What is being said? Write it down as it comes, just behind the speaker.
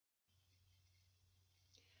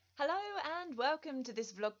Hello and welcome to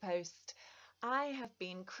this vlog post. I have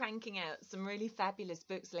been cranking out some really fabulous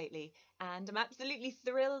books lately and I'm absolutely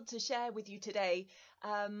thrilled to share with you today.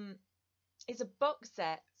 It's a box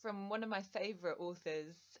set from one of my favourite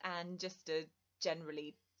authors and just a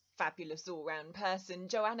generally fabulous all-round person,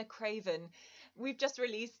 Johanna Craven. We've just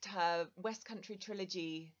released her West Country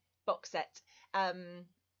Trilogy box set.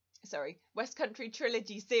 West Country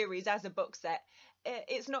Trilogy series as a box set.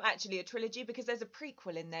 It's not actually a trilogy because there's a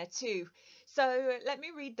prequel in there too. So let me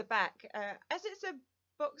read the back. As it's a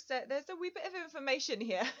box set, there's a wee bit of information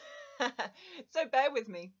here. So bear with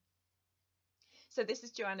me. So this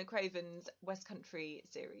is Johanna Craven's West Country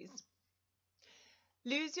series.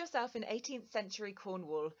 Lose yourself in 18th century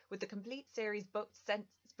Cornwall with the complete series boxed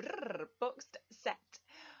set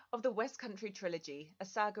of the West Country Trilogy, a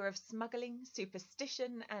saga of smuggling,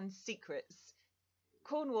 superstition and secrets.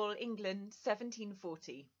 Cornwall, England,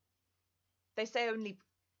 1740. They say only...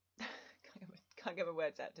 can't get my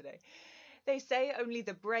words out today. They say only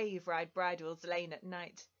the brave ride Bridewell's Lane at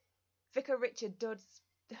night. Vicar Richard Dodds...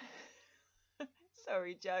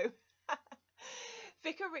 Sorry, Joe.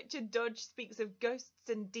 Vicar Richard Dodge speaks of ghosts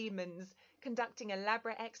and demons conducting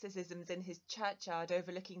elaborate exorcisms in his churchyard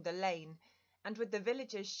overlooking the lane, and with the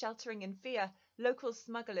villagers sheltering in fear, local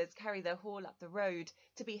smugglers carry their haul up the road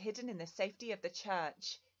to be hidden in the safety of the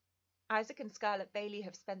church. Isaac and Scarlett Bailey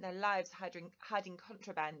have spent their lives hiding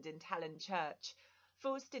contraband in Talon Church.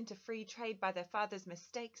 Forced into free trade by their father's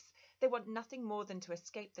mistakes, they want nothing more than to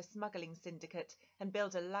escape the smuggling syndicate and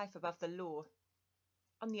build a life above the law.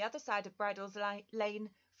 On the other side of Bridewell's Lane,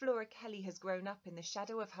 Flora Kelly has grown up in the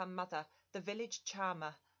shadow of her mother, the village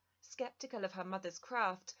charmer. Skeptical of her mother's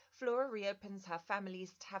craft, Flora reopens her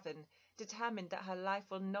family's tavern, determined that her life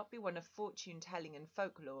will not be one of fortune-telling and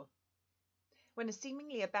folklore. When a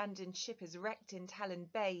seemingly abandoned ship is wrecked in Talon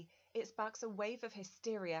Bay, it sparks a wave of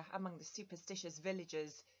hysteria among the superstitious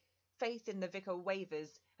villagers. Faith in the vicar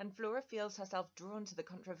wavers, and Flora feels herself drawn to the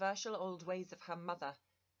controversial old ways of her mother.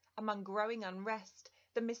 Among growing unrest,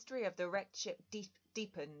 the mystery of the wrecked ship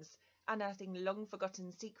deepens, unearthing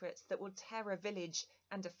long-forgotten secrets that will tear a village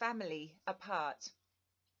and a family apart.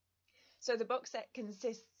 So the box set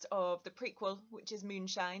consists of the prequel, which is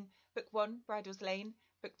Moonshine, Book 1, Bridewell's Lane,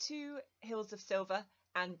 Book 2, Hills of Silver,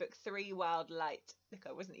 and Book 3, Wild Light. Look,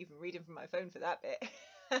 I wasn't even reading from my phone for that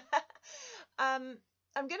bit. I'm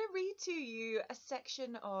going to read to you a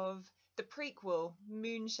section of the prequel,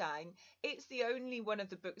 Moonshine. It's the only one of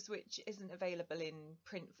the books which isn't available in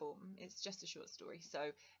print form. It's just a short story,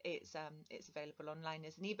 so it's available online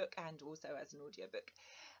as an ebook and also as an audiobook.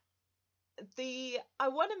 I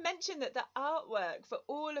want to mention that the artwork for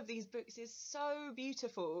all of these books is so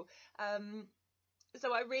beautiful.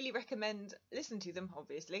 So I really recommend listen to them,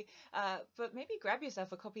 obviously, but maybe grab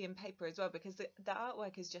yourself a copy in paper as well because the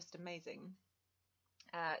artwork is just amazing.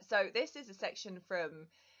 So this is a section from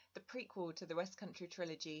the prequel to the West Country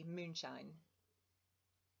Trilogy, Moonshine.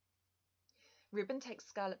 Reuben takes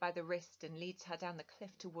Scarlett by the wrist and leads her down the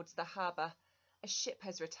cliff towards the harbour. A ship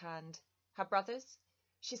has returned. Her brothers?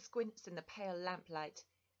 She squints in the pale lamplight,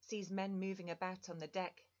 sees men moving about on the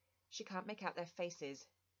deck. She can't make out their faces.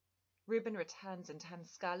 Reuben returns and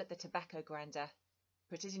hands Scarlett the tobacco grinder.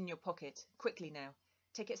 Put it in your pocket, quickly now.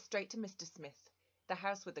 Take it straight to Mr. Smith, the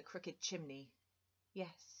house with the crooked chimney.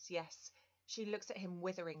 Yes, yes. She looks at him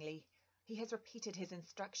witheringly. He has repeated his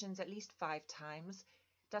instructions at least 5 times.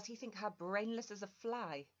 Does he think her brainless as a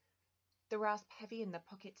fly? The rasp heavy in the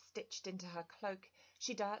pocket stitched into her cloak,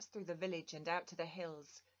 she darts through the village and out to the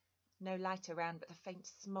hills. No light around but the faint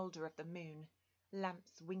smoulder of the moon,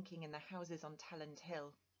 lamps winking in the houses on Talland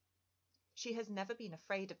Hill. She has never been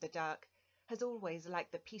afraid of the dark, has always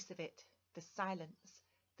liked the peace of it, the silence,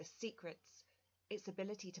 the secrets, its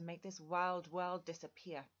ability to make this wild world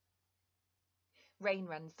disappear. Rain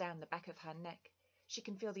runs down the back of her neck. She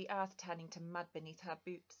can feel the earth turning to mud beneath her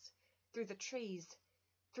boots. Through the trees,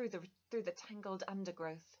 through the tangled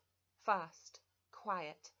undergrowth. Fast,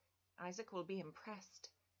 quiet. Isaac will be impressed.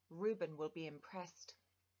 Reuben will be impressed.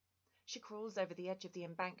 She crawls over the edge of the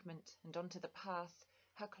embankment and onto the path,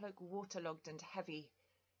 her cloak waterlogged and heavy.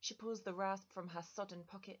 She pulls the rasp from her sodden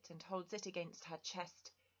pocket and holds it against her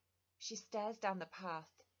chest. She stares down the path.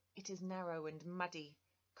 It is narrow and muddy.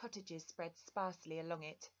 Cottages spread sparsely along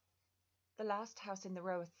it. The last house in the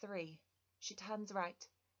row of 3. She turns right,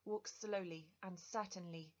 walks slowly,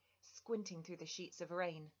 uncertainly, squinting through the sheets of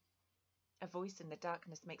rain. A voice in the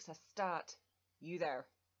darkness makes her start. You there?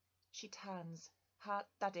 She turns, heart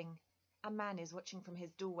thudding. A man is watching from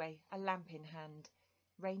his doorway, a lamp in hand.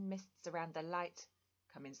 Rain mists around the light.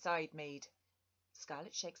 Come inside, maid.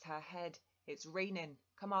 Scarlett shakes her head. It's raining.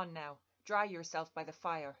 Come on now. Dry yourself by the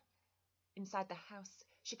fire. Inside the house,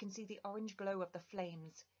 she can see the orange glow of the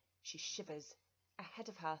flames. She shivers. Ahead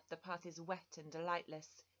of her, the path is wet and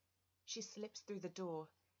lightless. She slips through the door.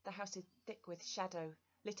 The house is thick with shadow,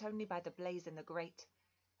 lit only by the blaze in the grate.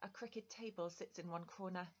 A crooked table sits in one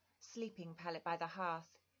corner, sleeping pallet by the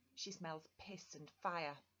hearth. She smells piss and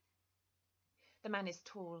fire. The man is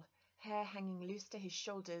tall, hair hanging loose to his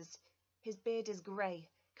shoulders. His beard is grey,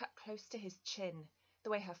 cut close to his chin, the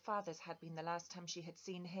way her father's had been the last time she had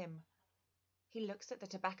seen him. He looks at the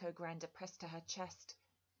tobacco grinder pressed to her chest.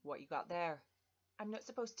 What you got there? I'm not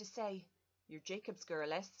supposed to say. You're Jacob's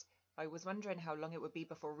girl, I was wondering how long it would be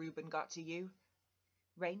before Reuben got to you.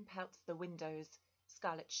 Rain pelts the windows.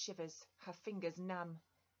 Scarlet shivers, her fingers numb.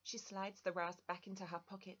 She slides the rasp back into her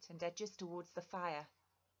pocket and edges towards the fire.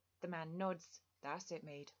 The man nods. That's it,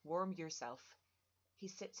 maid. Warm yourself. He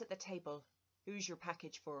sits at the table. Who's your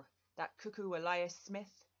package for? That cuckoo Elias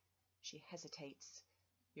Smith? She hesitates.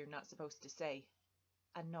 You're not supposed to say.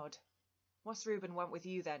 A nod. What's Reuben want with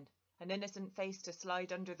you then? An innocent face to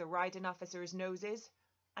slide under the riding officer's noses?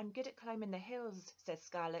 I'm good at climbing the hills, says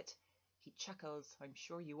Scarlet. He chuckles. I'm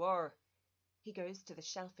sure you are. He goes to the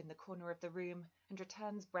shelf in the corner of the room and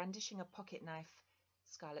returns brandishing a pocket knife.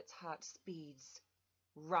 Scarlet's heart speeds.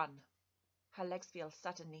 Run. Her legs feel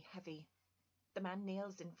suddenly heavy. The man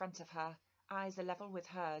kneels in front of her, eyes are level with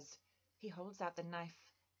hers. He holds out the knife.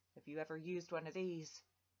 Have you ever used one of these?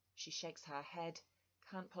 She shakes her head,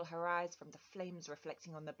 can't pull her eyes from the flames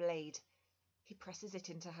reflecting on the blade. He presses it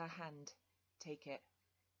into her hand. Take it.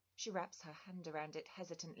 She wraps her hand around it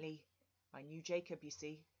hesitantly. I knew Jacob, you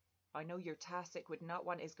see. I know your Tarsic would not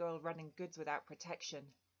want his girl running goods without protection.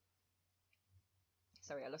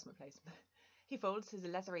 Sorry, I lost my place. He folds his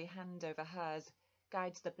leathery hand over hers,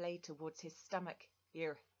 guides the blade towards his stomach.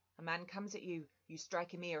 Here, a man comes at you. You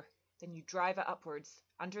strike him here. Then you drive it upwards,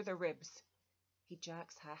 under the ribs. He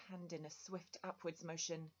jerks her hand in a swift upwards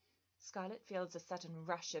motion. Scarlet feels a sudden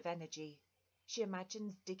rush of energy. She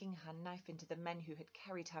imagines digging her knife into the men who had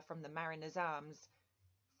carried her from the mariner's arms.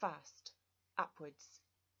 Fast, upwards,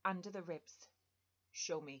 under the ribs.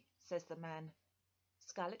 Show me, says the man.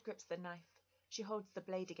 Scarlet grips the knife. She holds the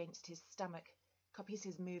blade against his stomach, copies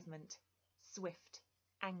his movement. Swift,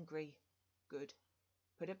 angry. Good.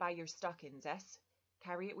 Put it by your stockings,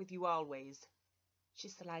 Carry it with you always. She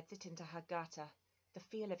slides it into her garter. The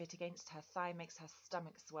feel of it against her thigh makes her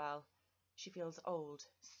stomach swell. She feels old,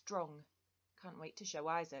 strong. Can't wait to show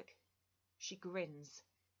Isaac. She grins.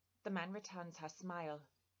 The man returns her smile.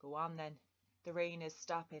 Go on then. The rain is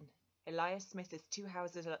stopping. Elias Smith is two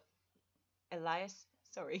houses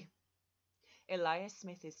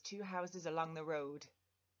along the road.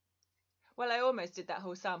 Well, I almost did that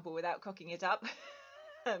whole sample without cocking it up.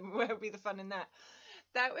 Where would be the fun in that?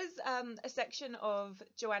 That was a section of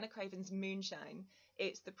Johanna Craven's Moonshine.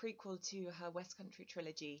 It's the prequel to her West Country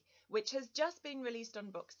Trilogy, which has just been released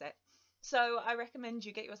on box set. So I recommend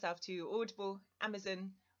you get yourself to Audible,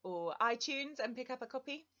 Amazon, or iTunes and pick up a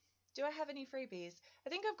copy. Do I have any freebies? I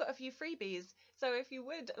think I've got a few freebies. So if you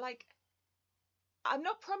would, I'm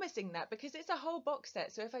not promising that because it's a whole box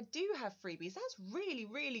set. So if I do have freebies, that's really,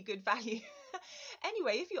 really good value.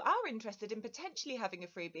 Anyway, if you are interested in potentially having a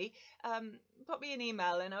freebie, pop me an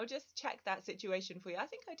email and I'll just check that situation for you. I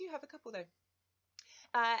think I do have a couple though.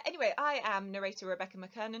 Anyway, I am narrator Rebecca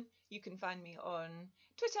McKernan. You can find me on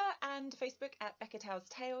Twitter and Facebook at Becca Tells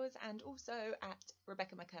Tales and also at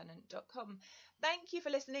RebeccaMcKernan.com. Thank you for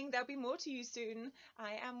listening. There'll be more to you soon.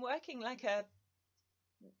 I am working like a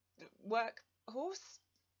work horse,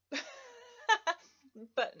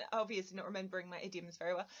 but obviously not remembering my idioms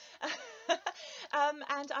very well.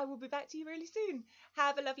 And I will be back to you really soon.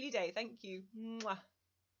 Have a lovely day. Thank you. Mwah.